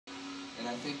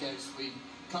I think as we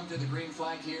come to the green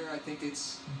flag here, I think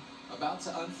it's about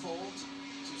to unfold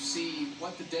to see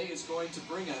what the day is going to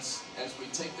bring us as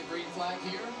we take the green flag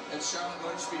here at Charlotte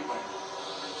Motor Speedway.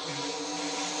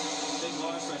 Big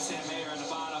loss by Sam Mayer on the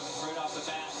bottom, right off the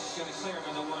bat. He's going to clear him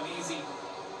in the one easy.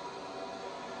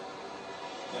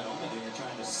 Yeah, Allmendinger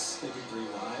trying to stay victory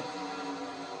wide.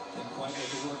 Didn't quite make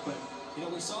it work, but you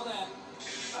know, we saw that.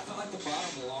 I felt like the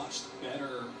bottom launched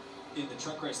better in the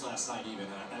truck race last night even,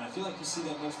 and I feel like you see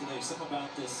that most of the day. Something about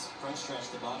this front stretch,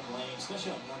 the bottom lane,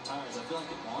 especially on worn tires, I feel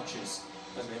like it launches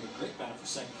as we have a great battle for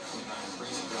second between Ryan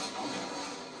Preece and Justin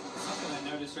Allmendinger. Something I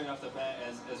noticed right off the bat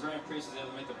as Ryan Preece was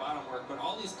able to make the bottom work, but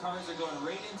all these cars are going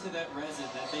right into that resin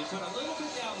that they put a little bit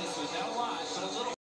down this week, not a lot, but a little.